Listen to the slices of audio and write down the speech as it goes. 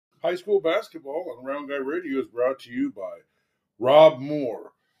High school basketball on Round Guy Radio is brought to you by Rob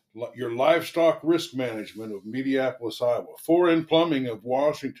Moore, your livestock risk management of Mediapolis, Iowa, Foreign Plumbing of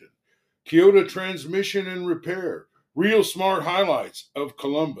Washington, Keota Transmission and Repair, Real Smart Highlights of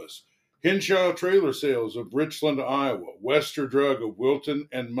Columbus, Henshaw Trailer Sales of Richland, Iowa, Wester Drug of Wilton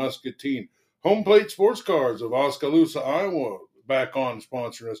and Muscatine, Home Plate Sports Cars of Oskaloosa, Iowa, back on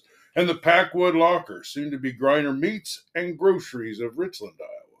sponsoring us, and the Packwood Locker, soon to be Griner Meats and Groceries of Richland,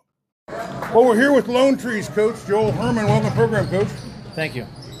 Iowa. Well, we're here with Lone Trees coach Joel Herman. Welcome to the program, coach. Thank you.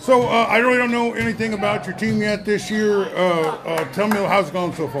 So I really don't know anything about your team yet this year. Tell me how's it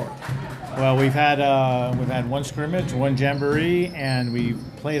going so far. Well, we've had one scrimmage, one jamboree, and we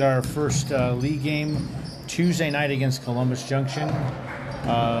played our first league game Tuesday night against Columbus Junction.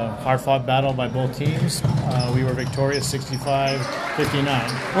 Hard-fought battle by both teams. We were victorious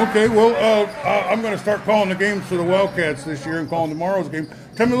 65-59. Okay, well, I'm going to start calling the games for the Wildcats this year and calling tomorrow's game.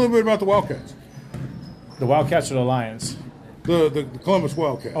 Tell me a little bit about the Wildcats. The Wildcats or the Lions? The Columbus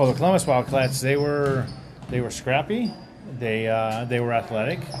Wildcats. Oh, the Columbus Wildcats. They were scrappy. They were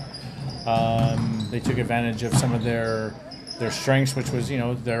athletic. They took advantage of some of their strengths, which was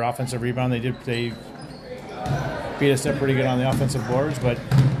their offensive rebound. They beat us up pretty good on the offensive boards, but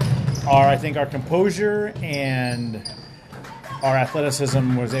I think our composure and our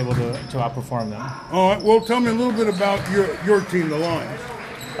athleticism was able to outperform them. All right. Well, tell me a little bit about your team, the Lions.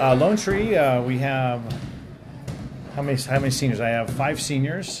 Lone Tree, we have how many seniors? I have 5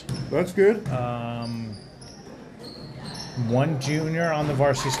 seniors. That's good. One junior on the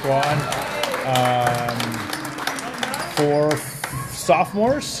varsity squad. 4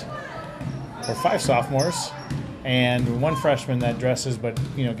 sophomores, or 5 sophomores, and 1 freshman that dresses, but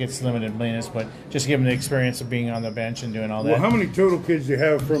gets limited minutes. But just give them the experience of being on the bench and doing all that. Well, how many total kids do you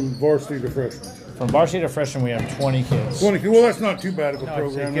have from varsity to freshman? From varsity to freshman, we have 20 kids. 20 kids. Well, that's not too bad of a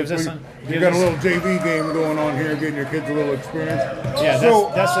program. You got a little JV game going on here, getting your kids a little experience. Yeah,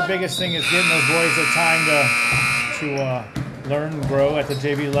 that's the biggest thing, is getting those boys the time to learn and grow at the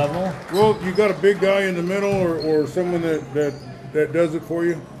JV level. Well, you got a big guy in the middle, or someone that does it for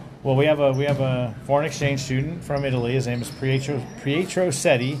you? Well, we have a foreign exchange student from Italy. His name is Pietro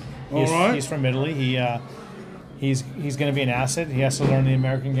Setti. He's from Italy. He's going to be an asset. He has to learn the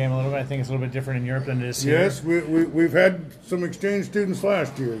American game a little bit. I think it's a little bit different in Europe than it is here. Yes, we've had some exchange students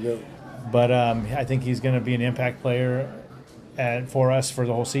last year, though. But I think he's going to be an impact player for us for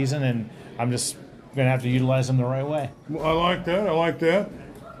the whole season, and I'm just going to have to utilize him the right way. Well, I like that.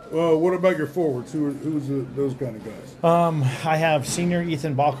 What about your forwards? Who's those kind of guys? I have senior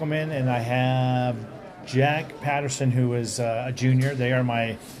Ethan Balkelman, and I have Jack Patterson, who is a junior. They're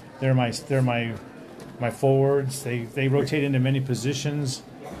my forwards. They rotate into many positions.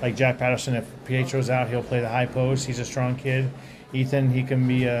 Like Jack Patterson, if Pietro's out, he'll play the high post. He's a strong kid. Ethan, he can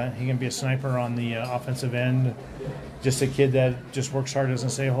be a sniper on the offensive end. Just a kid that just works hard,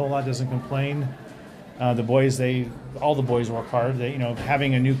 doesn't say a whole lot, doesn't complain. All the boys work hard.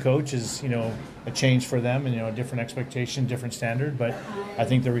 Having a new coach is a change for them, and a different expectation, different standard. But I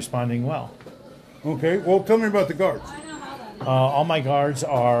think they're responding well. Okay. Well, tell me about the guards. All my guards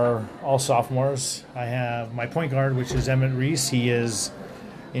are all sophomores. I have my point guard, which is Emmett Reese. He is,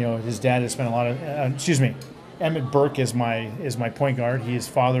 his dad has spent a lot of. Emmett Burke is my point guard. His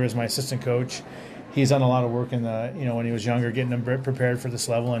father is my assistant coach. He's done a lot of work in the when he was younger, getting him prepared for this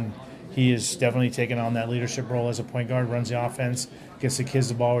level, and he is definitely taken on that leadership role as a point guard. Runs the offense, gets the kids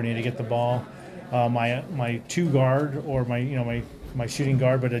the ball where they need to get the ball. My 2 guard, or my shooting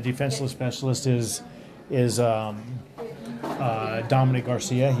guard, but a defensive specialist is Dominic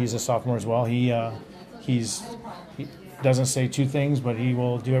Garcia. He's a sophomore as well. He doesn't say 2 things, but he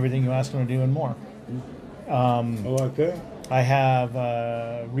will do everything you ask him to do and more. I like that. I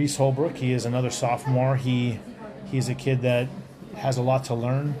have Reese Holbrook. He is another sophomore. He's a kid that has a lot to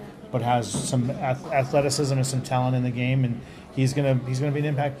learn, but has some athleticism and some talent in the game, and he's gonna be an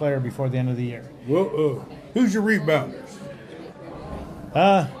impact player before the end of the year. Well, who's your rebounders?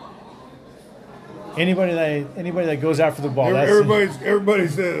 Anybody that goes after the ball. Everybody's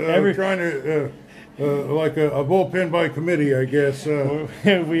trying to like a bullpen by committee, I guess.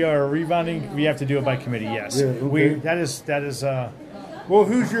 We are rebounding. We have to do it by committee. Yes. Yeah, okay. That is. Well,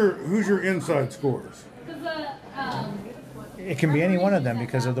 who's your inside scorers? It can be any one of them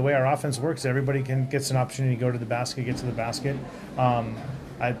because of the way our offense works. Everybody gets an opportunity to go to the basket, get to the basket.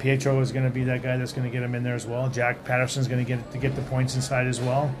 Pietro is going to be that guy that's going to get him in there as well. Jack Patterson's going to get the points inside as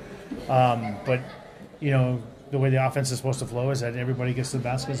well. But the way the offense is supposed to flow is that everybody gets to the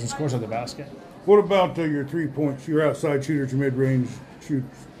baskets and scores at the basket. What about your 3 points, your outside shooters, your mid-range shoot.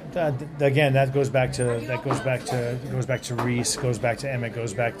 Again, that goes back to Reese, goes back to Emmett,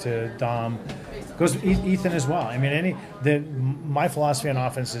 goes back to Dom, goes Ethan as well. I mean, my philosophy on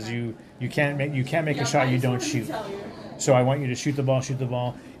offense is you can't make a shot you don't shoot. So I want you to shoot the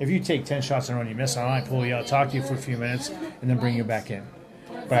ball. If you take 10 shots in a row and you miss, I pull you out, talk to you for a few minutes, and then bring you back in.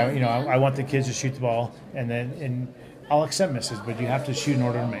 But I want the kids to shoot the ball, and I'll accept misses, but you have to shoot in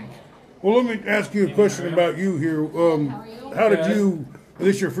order to make. Well, let me ask you a question about you here. How did you?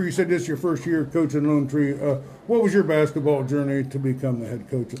 You said this is your first year coaching Lone Tree. What was your basketball journey to become the head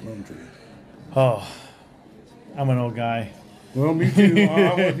coach at Lone Tree? Oh, I'm an old guy. Well, me too.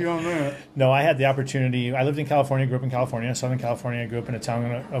 I'm with you on that. No, I had the opportunity. I lived in California, grew up in California, Southern California. I grew up in a town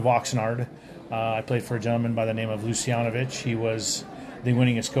of Oxnard. I played for a gentleman by the name of Lucianovich. He was the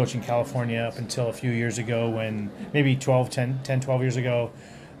winningest coach in California up until a few years ago when, maybe 12 years ago,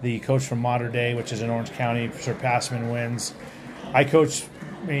 the coach from Mater Dei, which is in Orange County, surpassed him in wins. I coached,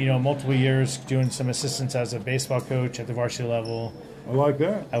 multiple years, doing some assistants as a baseball coach at the varsity level. I like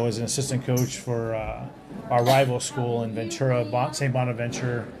that. I was an assistant coach for our rival school in Ventura, St.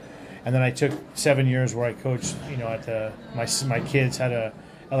 Bonaventure, and then I took 7 years where I coached. My kids had a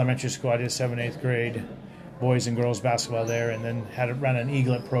elementary school. I did 7th, 8th grade, boys and girls basketball there, and then ran an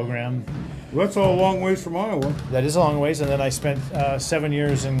Eaglet program. Well, that's all a long ways from Iowa. That is a long ways, and then I spent 7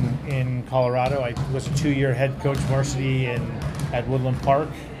 years in Colorado. I was a 2-year head coach varsity at Woodland Park,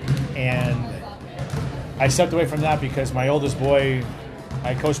 and I stepped away from that because my oldest boy,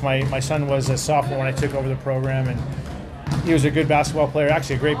 I coached my son was a sophomore when I took over the program, and he was a good basketball player,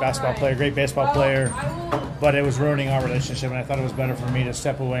 actually a great basketball player, great baseball player, but it was ruining our relationship, and I thought it was better for me to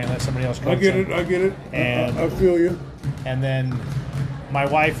step away and let somebody else coach him. I get it. And I feel you. And then my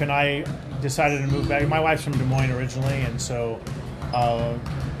wife and I decided to move back. My wife's from Des Moines originally, and so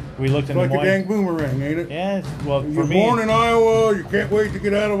we looked in Des Moines. Like a dang boomerang, ain't it? Yeah, well, You're born in Iowa, you can't wait to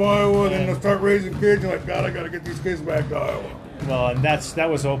get out of Iowa, then they'll start raising kids, you're like, God, I got to get these kids back to Iowa. Well, and that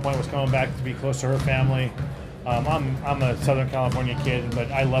was the whole point, was coming back to be close to her family. I'm a Southern California kid,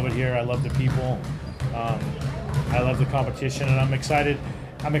 but I love it here. I love the people. I love the competition, and I'm excited.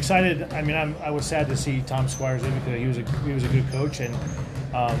 I mean, I was sad to see Tom Squires leave because he was a good coach, and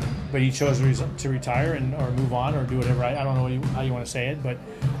but he chose to retire or move on or do whatever. I don't know how you want to say it, but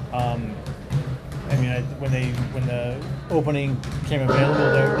I mean, when the opening came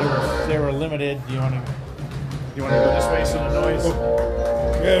available, they were limited. You want to go this way so the noise?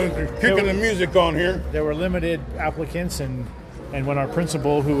 Yeah, they're kicking the music on here. There were limited applicants, and when our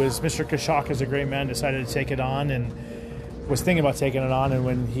principal, who is Mr. Kashak, is a great man, decided to take it on and was thinking about taking it on, and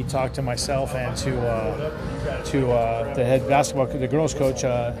when he talked to myself and to the head basketball, the girls coach,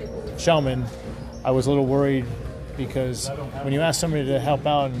 Shellman, I was a little worried because when you ask somebody to help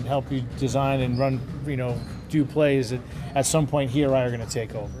out and help you design and run, do plays, at some point he or I are going to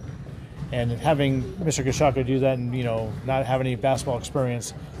take over. And having Mr. Kashaka do that and, not have any basketball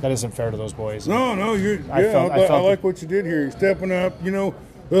experience, that isn't fair to those boys. No, I like what you did here. You're stepping up.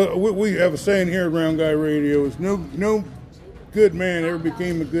 We have a saying here at Round Guy Radio, is no good man ever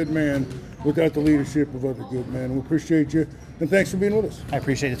became a good man without the leadership of other good men. We appreciate you, and thanks for being with us. I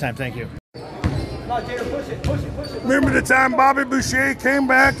appreciate the time. Thank you. Remember the time Bobby Boucher came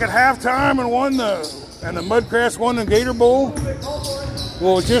back at halftime and the Mudcrest won the Gator Bowl?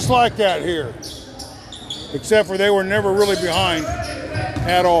 Well, it's just like that here, except for they were never really behind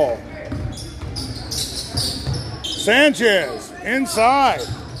at all. Sanchez inside.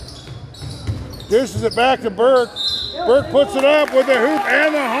 Dishes it back to Burke. Burke puts it up with the hoop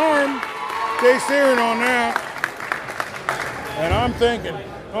and the harm. Stay steering on that. And I'm thinking,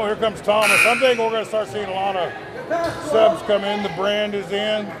 oh, here comes Thomas. I'm thinking we're going to start seeing a lot of subs come in. The brand is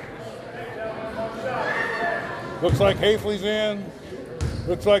in. Looks like Hafley's in.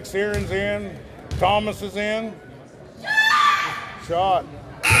 Looks like Searon's in. Thomas is in. Shot.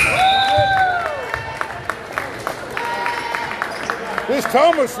 This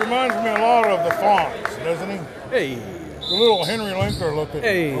Thomas reminds me a lot of the Fonz, doesn't he? Hey. The little Henry Linker looking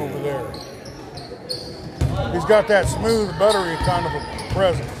over there. He's got that smooth, buttery kind of a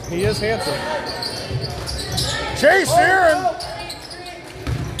presence. He is handsome. Chase Searon.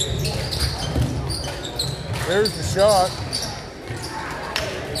 There's the shot.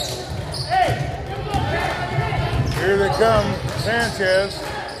 Here they come. Sanchez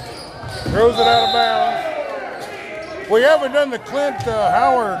throws it out of bounds. We haven't done the Clint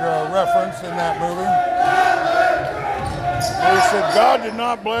Howard reference in that movie. He said, God did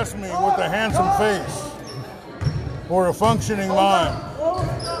not bless me with a handsome face or a functioning mind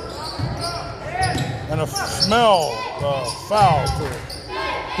and a smell foul to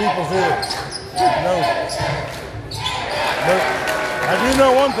people's ears. No. I do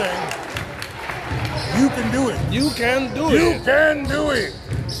know one thing. You can do it. You can do You it. can do it.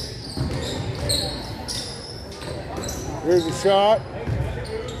 Here's a shot.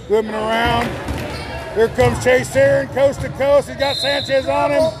 Whipping around. Here comes Chase Aaron, coast to coast. He got Sanchez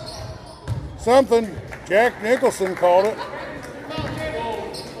on him. Something. Jack Nicholson called it.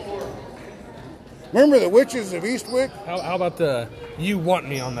 Remember the Witches of Eastwick? How about the you want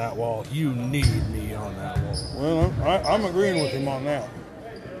me on that wall? You need me on that wall. Well, I'm agreeing with him on that.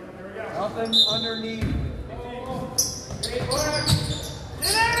 Nothing underneath.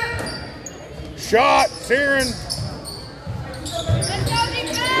 Shot, Searing.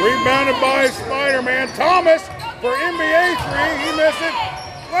 Rebounded by Spider-Man. Thomas for NBA 3. He missed it.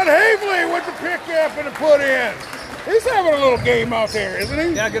 But Havley with the pick up and the put in. He's having a little game out there, isn't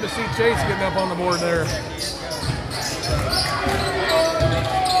he? Yeah, good to see Chase getting up on the board there.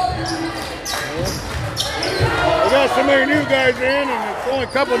 We got some of your new guys in, and it's only a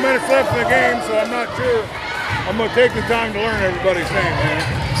couple of minutes left in the game, so I'm not sure. I'm going to take the time to learn everybody's name, man.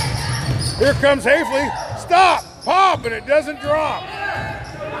 Here comes Havley. Stop! Pop, and it doesn't drop.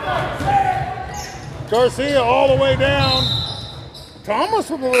 Garcia all the way down. Thomas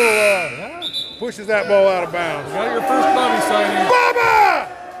with a little, pushes that ball out of bounds. Got your first Bobby signing. Bubba!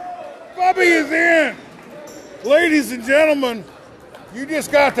 Bubby is in. Ladies and gentlemen, you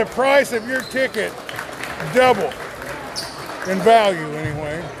just got the price of your ticket double in value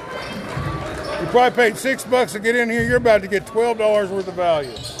anyway. You probably paid $6 to get in here. You're about to get $12 worth of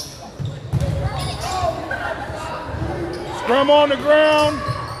value. Scrum on the ground.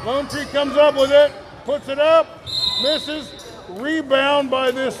 Lone Tree comes up with it, puts it up, misses. Rebound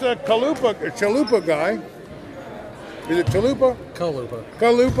by this Chalupa guy. Is it Chalupa?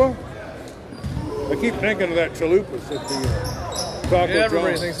 Chalupa. I keep thinking of that Chalupa. Yeah,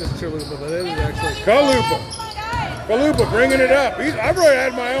 everybody thinks it's Chalupa, but it is actually Chalupa bringing it up. I've really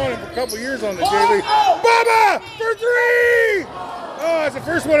had my own for a couple years on the JV. Bubba for 3! Oh, it's the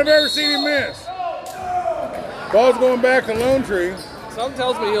first one I've ever seen him miss. Ball's going back to Lone Tree. Something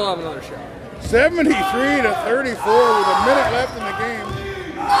tells me he'll have another shot. 73 to 34 with a minute left in the game.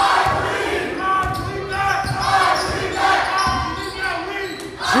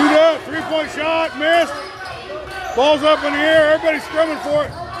 Shoot up, 3-point shot, missed. Ball's up in the air, everybody's scrumming for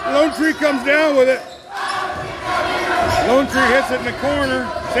it. Lone Tree comes down with it. Lone Tree hits it in the corner.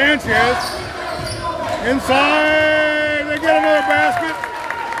 Sanchez. Inside, they get another basket.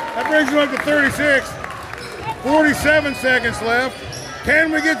 That brings them up to 36. 47 seconds left.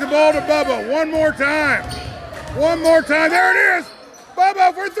 Can we get the ball to Bubba one more time? One more time. There it is.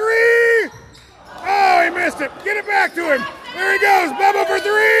 Bubba for 3. Oh, he missed it. Get it back to him. There he goes. Bubba for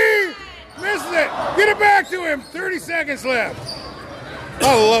 3. Misses it. Get it back to him. 30 seconds left.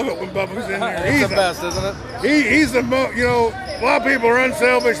 I love it when Bubba's in there. He's the best, isn't it? He's the most, a lot of people are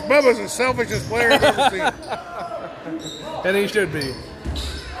unselfish. Bubba's the selfishest player I've ever seen. And he should be.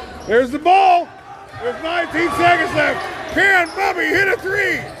 There's the ball. There's 19 seconds left. Can Bubby hit a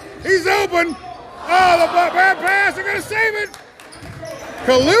 3? He's open. Oh, the bad pass. They're going to save it.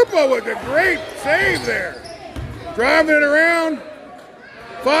 Chalupa with a great save there. Driving it around.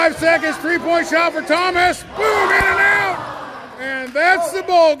 5 seconds. 3-point shot for Thomas. Boom, in and out. And that's the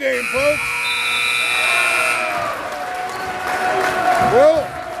ball game, folks. Well,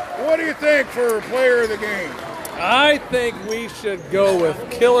 what do you think for player of the game? I think we should go with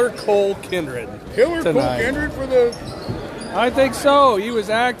Killer Cole Kindred. Killer tonight. Cole Kindred for the... I think so. He was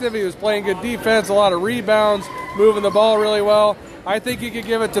active. He was playing good defense, a lot of rebounds, moving the ball really well. I think you could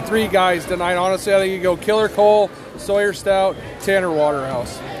give it to 3 guys tonight. Honestly, I think you could go Killer Cole, Sawyer Stout, Tanner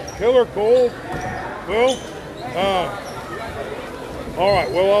Waterhouse. Killer Cole. Well, all right.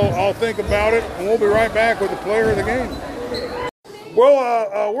 Well, I'll think about it, and we'll be right back with the player of the game.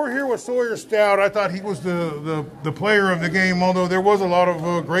 Well, we're here with Sawyer Stout. I thought he was the player of the game, although there was a lot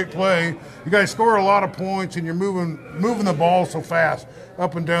of great play. You guys score a lot of points, and you're moving the ball so fast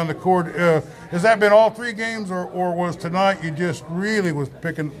up and down the court. Has that been all 3 games, or was tonight you just really was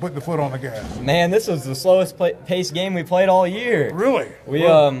putting the foot on the gas? Man, this was the slowest paced game we played all year. Really?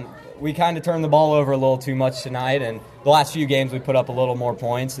 We kind of turned the ball over a little too much tonight, and the last few games we put up a little more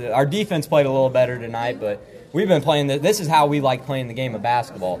points. Our defense played a little better tonight, but we've been playing this is how we like playing the game of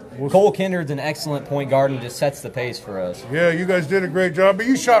basketball. Cole Kindred's an excellent point guard and just sets the pace for us. Yeah, you guys did a great job, but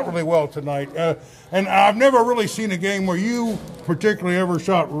you shot really well tonight. And I've never really seen a game where you particularly ever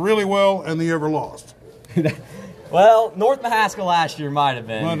shot really well and you ever lost. Well, North Mahaska last year might have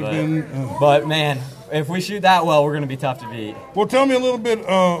been. But man, if we shoot that well, we're going to be tough to beat. Well, tell me a little bit.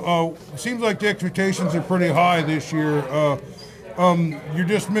 Seems like the expectations are pretty high this year. You're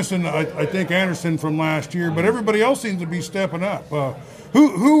just missing, I think, Anderson from last year, but everybody else seems to be stepping up.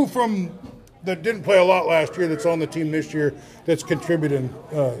 Who from that didn't play a lot last year that's on the team this year that's contributing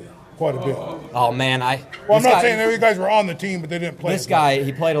quite a bit? Oh man, I'm not saying that you guys were on the team, but they didn't play. This guy,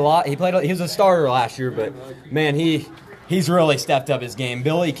 he played a lot. He was a starter last year, but man, he's really stepped up his game.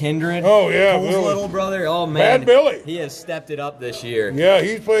 Billy Kindred. Oh yeah, Cole's Billy. little brother. Oh man, Bad Billy. He has stepped it up this year. Yeah,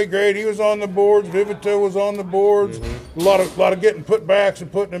 he's played great. He was on the boards. Vivito was on the boards. A lot of getting put backs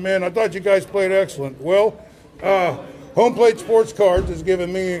and putting them in. I thought you guys played excellent. Well, Home Plate Sports Cards has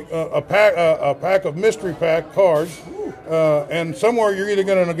given me a pack of mystery pack cards, and somewhere you're either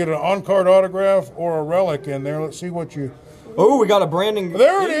going to get an on-card autograph or a relic in there. Let's see what you. Oh, we got a Brandon.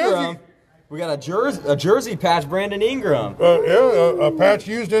 There it Ingram. is. We got a jersey patch, Brandon Ingram. A patch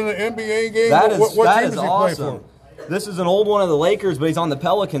used in the NBA game. That is what that team is does he awesome. play for? This is an old one of the Lakers, but he's on the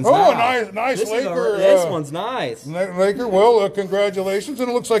Pelicans now. Oh, nice this Laker. This one's nice. Laker. Well, congratulations, and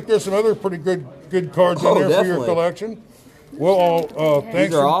it looks like there's some other pretty good cards in there for your collection. Well, thanks.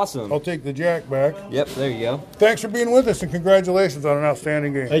 These are awesome. I'll take the jack back. Yep, there you go. Thanks for being with us, and congratulations on an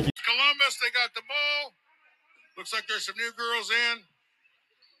outstanding game. Thank you. Columbus, they got the ball. Looks like there's some new girls in.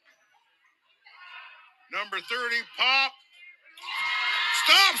 Number 30, Pop.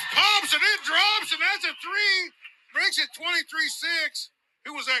 Stops, pops, and it drops, and that's a 3. Breaks it 23-6.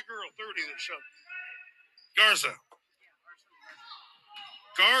 Who was that girl, 30, that shot? Garza.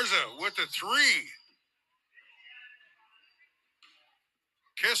 Garza with the 3.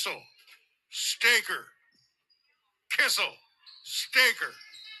 Kissel. Staker. Kissel. Staker.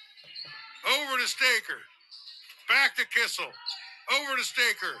 Over to Staker. Back to Kissel. Over to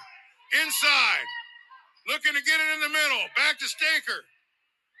Staker. Inside. Looking to get it in the middle. Back to Staker.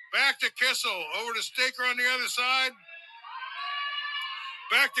 Back to Kissel. Over to Staker on the other side.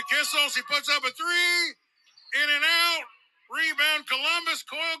 Back to Kissel. She puts up a 3. In and out. Rebound. Columbus.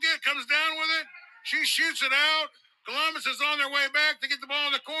 Coyle comes down with it. She shoots it out. Columbus is on their way back to get the ball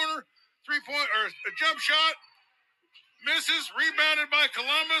in the corner. 3-point or a jump shot. Misses. Rebounded by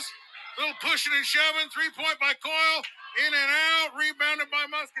Columbus. Little pushing and shoving. 3-point by Coyle. In and out. Rebounded by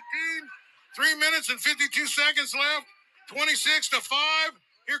Muscatine. 3 minutes and 52 seconds left. 26-5.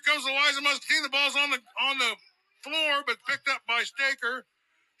 Here comes Louisa Muscatine. The ball's on the floor, but picked up by Staker.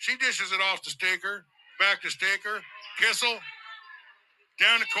 She dishes it off to Staker. Back to Staker. Kissel.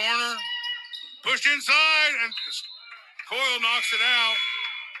 Down the corner. Pushed inside, and Coyle knocks it out.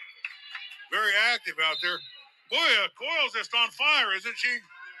 Very active out there. Boy, Coyle's just on fire, isn't she?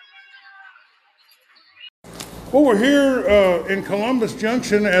 Well, we're here in Columbus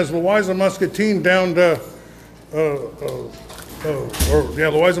Junction as Louisa Muscatine down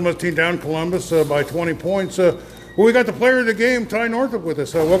Louisa Muscatine down Columbus by 20 points. We got the player of the game, Ty Northup, with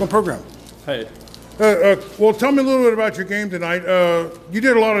us. Welcome, program. Hey. Well, tell me a little bit about your game tonight. You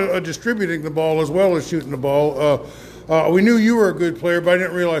did a lot of distributing the ball as well as shooting the ball. We knew you were a good player, but I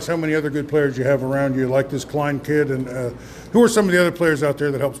didn't realize how many other good players you have around you, like this Klein kid. And who are some of the other players out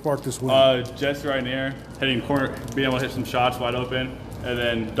there that helped spark this win? Jesse right near, hitting corner, being able to hit some shots wide open. And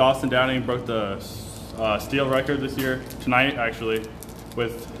then Dawson Downing broke the steal record this year, tonight actually,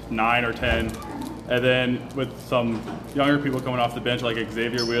 with 9 or 10. And then with some younger people coming off the bench like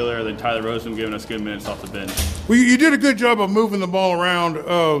Xavier Wheeler and then Tyler Rosen giving us good minutes off the bench. Well, you did a good job of moving the ball around.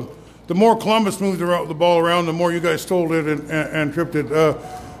 The more Columbus moved the ball around, the more you guys stole it and tripped it.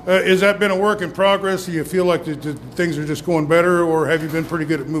 Has that been a work in progress? Do you feel like things are just going better, or have you been pretty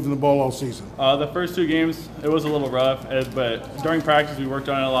good at moving the ball all season? The first 2 games, it was a little rough, but during practice we worked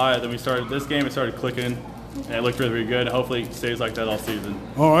on it a lot. And then it started clicking, and it looked really, really good. Hopefully it stays like that all season.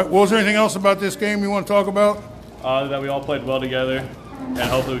 All right. Well, is there anything else about this game you want to talk about? That we all played well together, and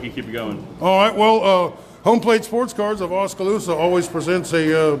hopefully we can keep it going. All right. Well, Home Plate Sports Cards of Oskaloosa always presents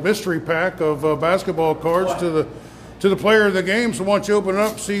a mystery pack of basketball cards to the player of the game. So once you open it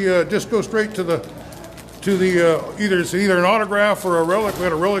up, just go straight to the either an autograph or a relic. We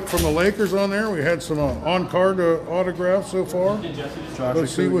had a relic from the Lakers on there. We had some on-card autographs so far.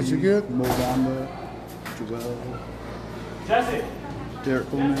 Let's see what you get. Mo Bamba, Joel, Jesse. Derek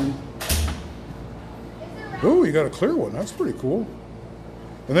Coleman. Oh, you got a clear one. That's pretty cool.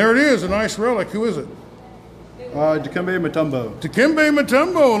 And there it is, a nice relic. Who is it? Dikembe Mutombo. Dikembe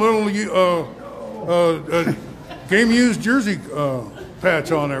Mutombo, a little game-used jersey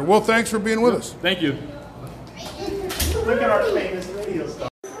patch on there. Well, thanks for being with us. Thank you. Look at our famous radio star.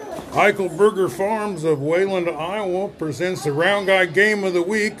 Eichelberger Farms of Wayland, Iowa presents the Round Guy Game of the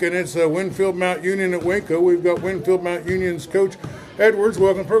Week, and it's Winfield Mount Union at Waco. We've got Winfield Mount Union's coach Edwards.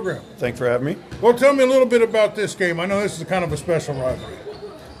 Welcome to the program. Thanks for having me. Well, tell me a little bit about this game. I know this is kind of a special rivalry.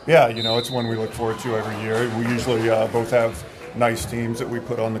 Yeah, it's one we look forward to every year. We usually both have nice teams that we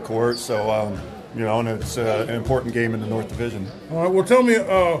put on the court. So, and it's an important game in the North Division. All right. Well, tell me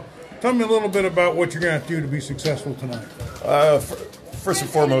a little bit about what you're going to have to do to be successful tonight. First and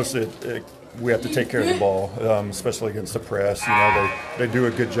foremost, we have to take care of the ball, especially against the press. They do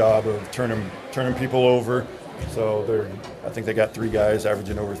a good job of turning people over. So I think they got 3 guys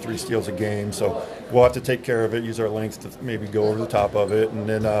averaging over 3 steals a game. So we'll have to take care of it, use our length to maybe go over the top of it, and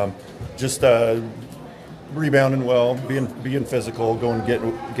then just rebounding well, being physical,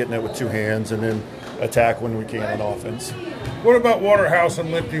 getting it with 2 hands, and then attack when we can on offense. What about Waterhouse and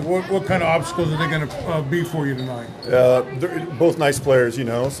Lipty? What kind of obstacles are they going to be for you tonight? They're both nice players,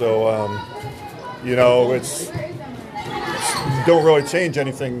 so it's don't really change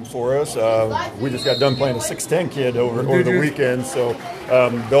anything for us. We just got done playing a 6'10" kid over the weekend, so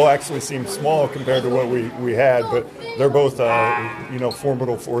they'll actually seem small compared to what we had, but they're both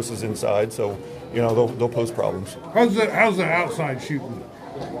formidable forces inside, so they'll pose problems. How's the outside shooting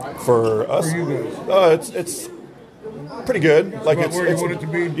for us? For you guys? It's pretty good. Like it's where you want it to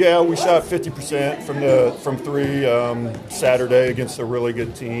be. Yeah, we shot 50% from 3 Saturday against a really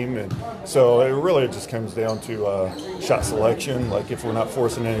good team, and so it really just comes down to shot selection. Like if we're not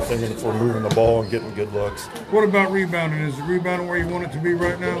forcing anything, and if we're moving the ball and getting good looks. What about rebounding? Is the rebounding where you want it to be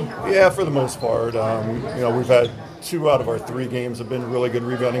right now? Yeah, for the most part. We've had 2 out of our 3 games have been really good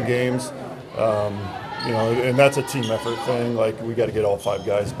rebounding games. And that's a team effort thing. Like we got to get all 5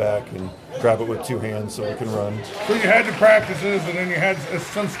 guys back and grab it with 2 hands so we can run. So you had the practices, and then you had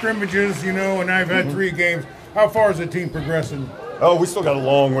some scrimmages, and now you've had 3 games. How far is the team progressing? Oh, we still got a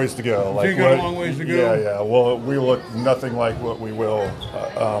long ways to go. You got a long ways to go? Yeah. Well, we look nothing like what we will,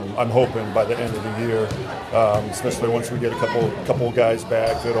 I'm hoping, by the end of the year, especially once we get a couple of guys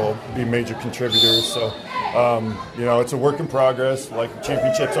back that'll be major contributors. So, it's a work in progress. Like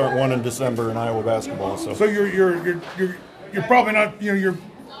championships aren't won in December in Iowa basketball. So you're probably not, you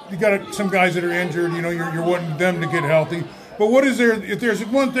got some guys that are injured, you're wanting them to get healthy. But what is there, if there's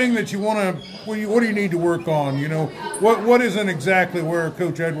one thing that you want to, what do you need to work on? What isn't exactly where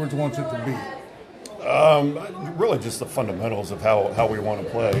Coach Edwards wants it to be? Really just the fundamentals of how we want to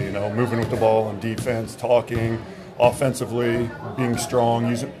play, moving with the ball on defense, talking, offensively, being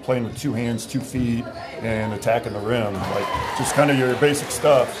strong, playing with 2 hands, 2 feet, and attacking the rim. Like just kind of your basic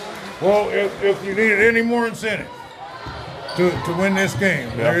stuff. Well, if you needed any more incentive to win this game,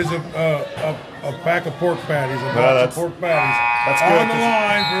 there is a pack of pork patties, box of pork patties that's on the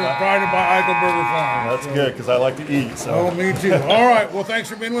line provided by Eichelberger Farm. That's good because I like to eat. So. Oh, me too. All right. Well, thanks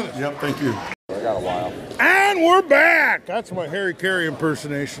for being with us. Yep, thank you. I got a while. And we're back. That's my Harry Carey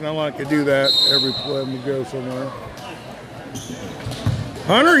impersonation. I like to do that every time we go somewhere.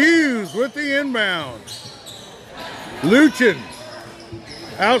 Hunter Hughes with the inbound. Luchin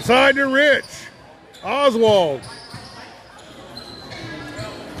outside to Rich. Oswald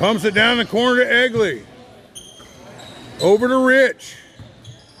pumps it down the corner to Egley. Over to Rich.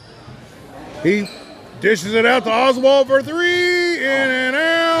 He dishes it out to Oswald for 3. In and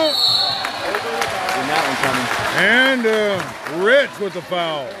out. And Rich with the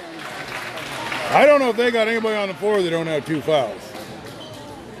foul. I don't know if they got anybody on the floor that don't have 2 fouls.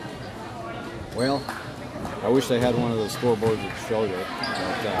 Well, I wish they had one of those scoreboards that showed it.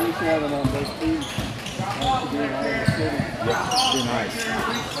 But, have it on both teams. Yeah, be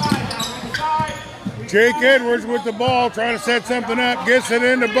nice. Jake Edwards with the ball, trying to set something up, gets it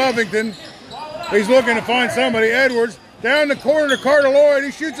into Buffington. He's looking to find somebody. Edwards down the corner to Carter Lloyd.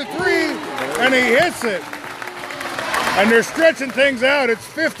 He shoots a 3, and he hits it. And they're stretching things out. It's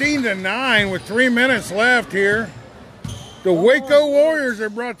 15-9 with 3 minutes left here. The WACO Warriors are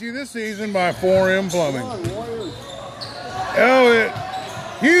brought to you this season by 4M Plumbing. Elliott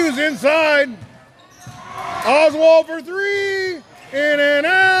Hughes inside. Oswald for 3. In and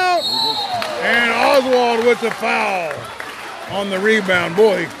out. And Oswald with the foul on the rebound.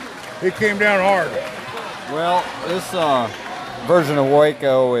 Boy, he came down hard. Well, this version of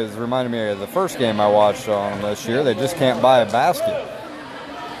WACO is reminding me of the first game I watched on this year. They just can't buy a basket.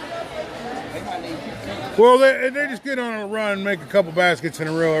 Well, they just get on a run, make a couple baskets in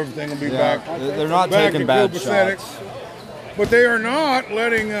a row, everything will be back. They're not taking bad shots. But they are not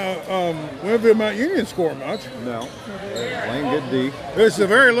letting Winfield Mount Union score much. No, playing good D. This is a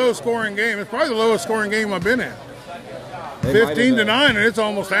very low-scoring game. It's probably the lowest-scoring game I've been in. 15-9, and it's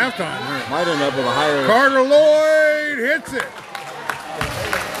almost halftime. Might end up with a higher. Carter Lloyd hits it.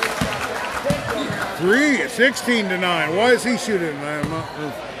 3, 16-9. Why is he shooting? I'm not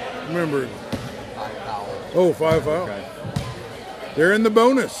remembering. Oh, 5 foul. Okay. They're in the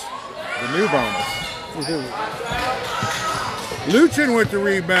bonus. The new bonus. Luchin with the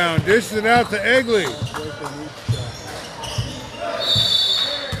rebound. Dishes it out to Egley.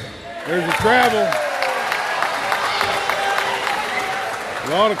 There's a travel. A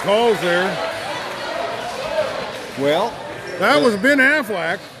lot of calls there. Well, that was Ben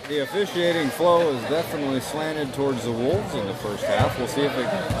Affleck. The officiating flow is definitely slanted towards the Wolves in the first half. We'll see if it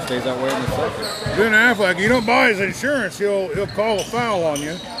stays that way in the second. Ben Affleck, you don't buy his insurance, he'll call a foul on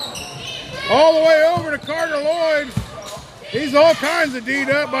you. All the way over to Carter Lloyd. He's all kinds of D'd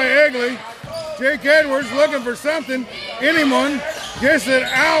up by Egley. Jake Edwards looking for something. Anyone gets it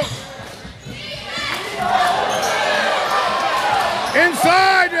out.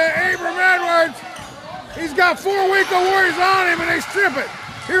 Inside to Abram Edwards. He's got 4 WACO Warriors on him and they strip it.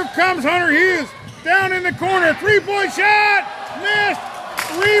 Here comes Hunter Hughes. Down in the corner. 3-point shot. Missed.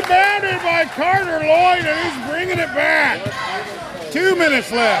 Rebounded by Carter Lloyd and he's bringing it back. 2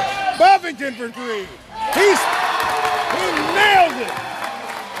 minutes left. Buffington for 3. He nails it.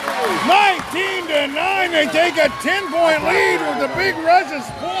 19-9. They take a 10-point lead with the big Russia's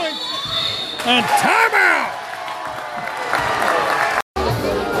point. And timeout.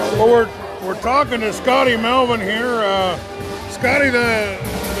 Well, we're talking to Scotty Melvin here. Scotty, the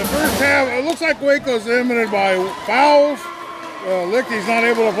first half, it looks like Waco's limited by fouls. Lichty's not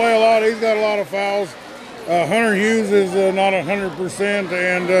able to play a lot. He's got a lot of fouls. Hunter Hughes is not 100%,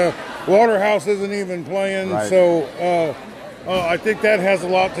 and Waterhouse isn't even playing. Right. So I think that has a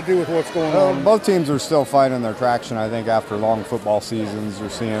lot to do with what's going on. Both teams are still finding their traction, I think, after long football seasons. You're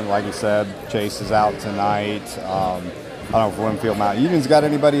seeing, like you said, Chase is out tonight. I don't know if Winfield Mount Union's got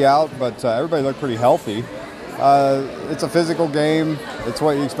anybody out, but everybody looked pretty healthy. It's a physical game. It's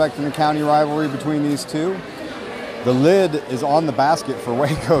what you expect in the county rivalry between these two. The lid is on the basket for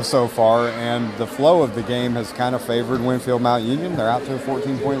WACO so far, and the flow of the game has kind of favored Winfield Mount Union. They're out to a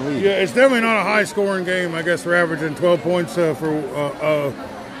 14-point lead. Yeah, it's definitely not a high-scoring game. I guess they're averaging 12 points for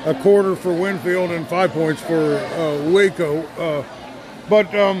a quarter for Winfield and 5 points for WACO. But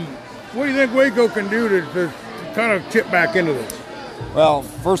what do you think WACO can do to kind of chip back into this? Well,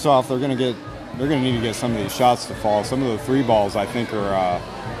 first off, they're going to need to get some of these shots to fall. Some of the 3 balls, I think, are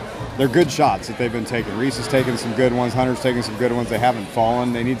they're good shots that they've been taking. Reese has taken some good ones. Hunter's taken some good ones. They haven't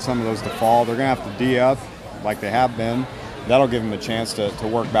fallen. They need some of those to fall. They're going to have to D up like they have been. That'll give them a chance to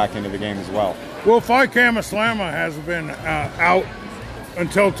work back into the game as well. Well, Phi Gamma Slamma has been out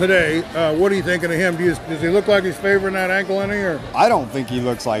until today. What are you thinking of him? Does he look like he's favoring that ankle any? Or I don't think he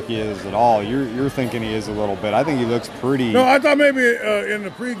looks like he is at all. You're thinking he is a little bit. I think he looks pretty. No, I thought maybe in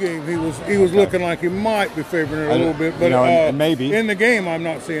the pregame he was looking like he might be favoring it a little bit, but and maybe in the game I'm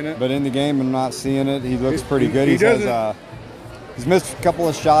not seeing it. But in the game I'm not seing it. He looks pretty good. He's missed a couple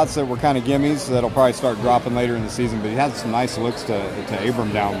of shots that were kind of gimmies that'll probably start dropping later in the season, but he had some nice looks to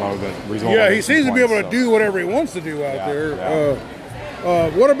Abram down low that resulted. Yeah, he seems to be able to do whatever he wants to do out there. Yeah.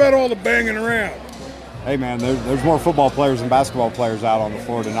 What about all the banging around? Hey, man, there's more football players than basketball players out on the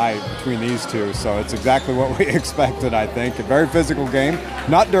floor tonight between these two, so it's exactly what we expected, I think. A very physical game.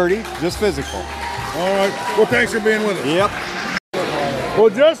 Not dirty, just physical. All right. Well, thanks for being with us. Yep. Well,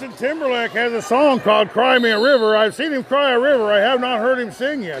 Justin Timberlake has a song called Cry Me a River. I've seen him cry a river. I have not heard him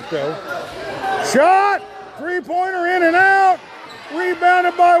sing yet, though. Shot! 3-pointer in and out.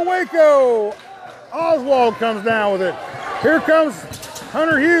 Rebounded by WACO. Oswald comes down with it. Here comes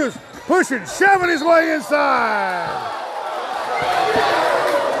Hunter Hughes, pushing, shoving his way inside.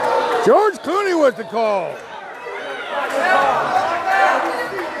 George Clooney with the call.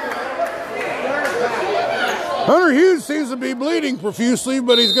 Hunter Hughes seems to be bleeding profusely,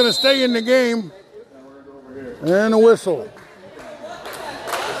 but he's going to stay in the game. And a whistle.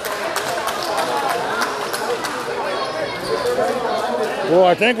 Well,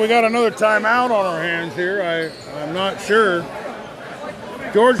 I think we got another timeout on our hands here. I'm not sure.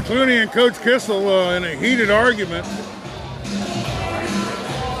 George Clooney and Coach Kissel in a heated argument.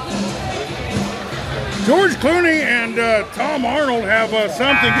 George Clooney and Tom Arnold have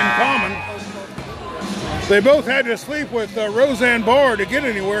something in common. They both had to sleep with Roseanne Barr to get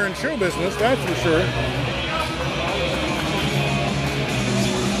anywhere in show business, that's for sure.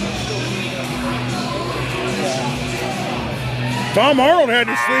 Tom Arnold had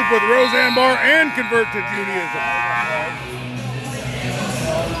to sleep with Roseanne Barr and convert to Judaism.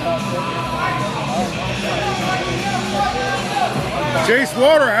 Chase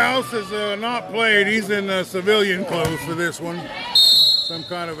Waterhouse has not played. He's in civilian clothes for this one. Some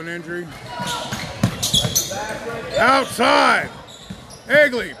kind of an injury. Outside.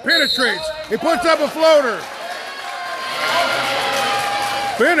 Egley penetrates. He puts up a floater.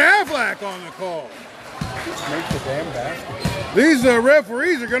 Ben Affleck on the call. Make the damn basket. These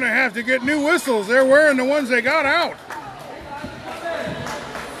referees are going to have to get new whistles. They're wearing the ones they got out.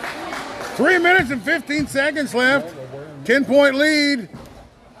 3 minutes and 15 seconds left. 10-point lead.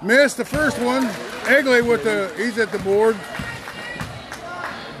 Missed the first one. Egley he's at the board.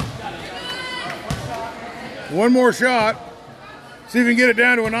 One more shot. See if we can get it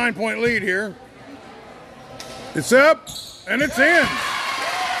down to a 9-point lead here. It's up, and it's in.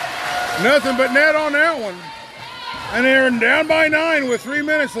 Nothing but net on that one. And they're down by 9 with 3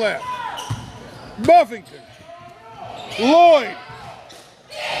 minutes left. Buffington. Lloyd.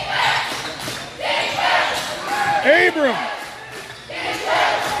 Abram.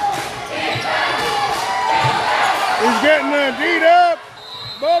 He's getting the deed up.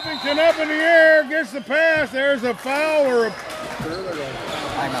 Buffington up in the air, gets the pass. There's a foul or a...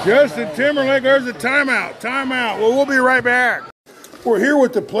 Justin Timberlake, there's a timeout. Timeout. Well, we'll be right back. We're here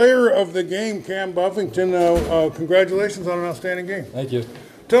with the player of the game, Cam Buffington. Congratulations on an outstanding game. Thank you.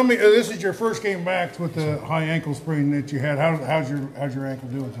 Tell me, this is your first game back with the high ankle sprain that you had. How's your ankle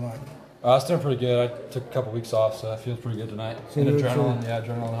doing tonight? It's doing pretty good. I took a couple weeks off, so I feel pretty good tonight. And adrenaline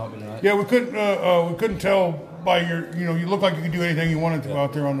helped me tonight. Yeah, we couldn't tell by your, you look like you could do anything you wanted to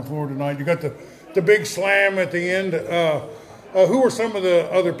out there on the floor tonight. You got the big slam at the end. Who were some of the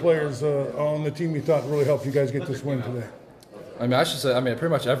other players on the team you thought really helped you guys get this win today? I should say, pretty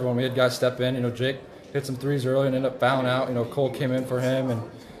much everyone. We had guys step in. Jake hit some threes early and ended up fouling out. Cole came in for him, and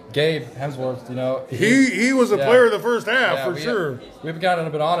Gabe Hemsworth, he was a player of the first half for sure. We've gotten a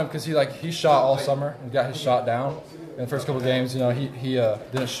bit on him because he shot all summer and got his shot down. In the first couple of games, he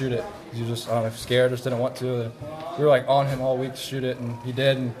didn't shoot it. He was just scared, just didn't want to. And we were on him all week to shoot it, and he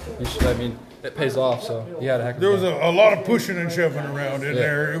did. And it pays off. So he had a heck of a game. There was a lot of pushing and shoving around in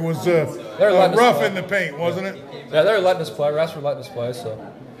there. It was rough in the paint, wasn't it? Yeah, they were letting us play. Refs were letting us play,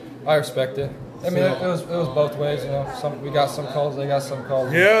 so I respect it. It was both ways, we got some calls, they got some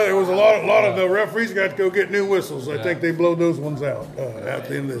calls. Yeah, there was a lot of the referees got to go get new whistles. I think they blow those ones out at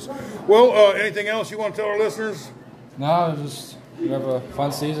the end of this. Well, anything else you want to tell our listeners? No, just we have a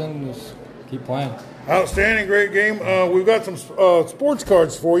fun season. Just keep playing. Outstanding, great game. We've got some sports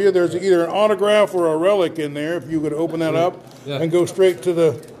cards for you. There's either an autograph or a relic in there. If you could open that up and go straight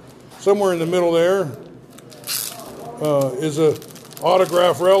to somewhere in the middle there is a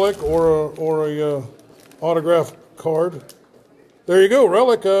autograph relic or a autograph card. There you go,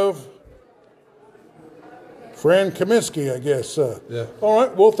 relic of Fran Kaminsky, I guess. All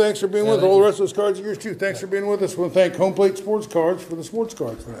right, well, thanks for being with us. All the rest of those cards are yours, too. Thanks for being with us. We'll thank Home Plate Sports Cards for the sports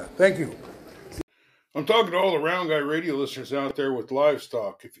cards for that. Thank you. I'm talking to all the Round Guy radio listeners out there with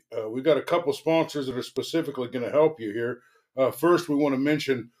livestock. We've got a couple sponsors that are specifically going to help you here. First, we want to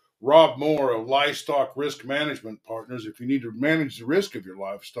mention Rob Moore of Livestock Risk Management Partners. If you need to manage the risk of your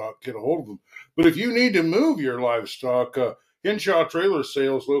livestock, get a hold of them. But if you need to move your livestock, Henshaw Trailer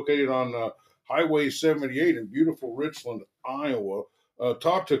Sales, located on Highway 78 in beautiful Richland, Iowa.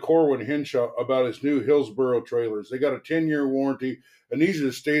 Talk to Corwin Henshaw about his new Hillsboro trailers. They got a 10-year warranty, and these are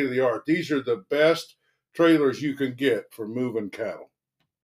the state-of-the-art. These are the best trailers you can get for moving cattle.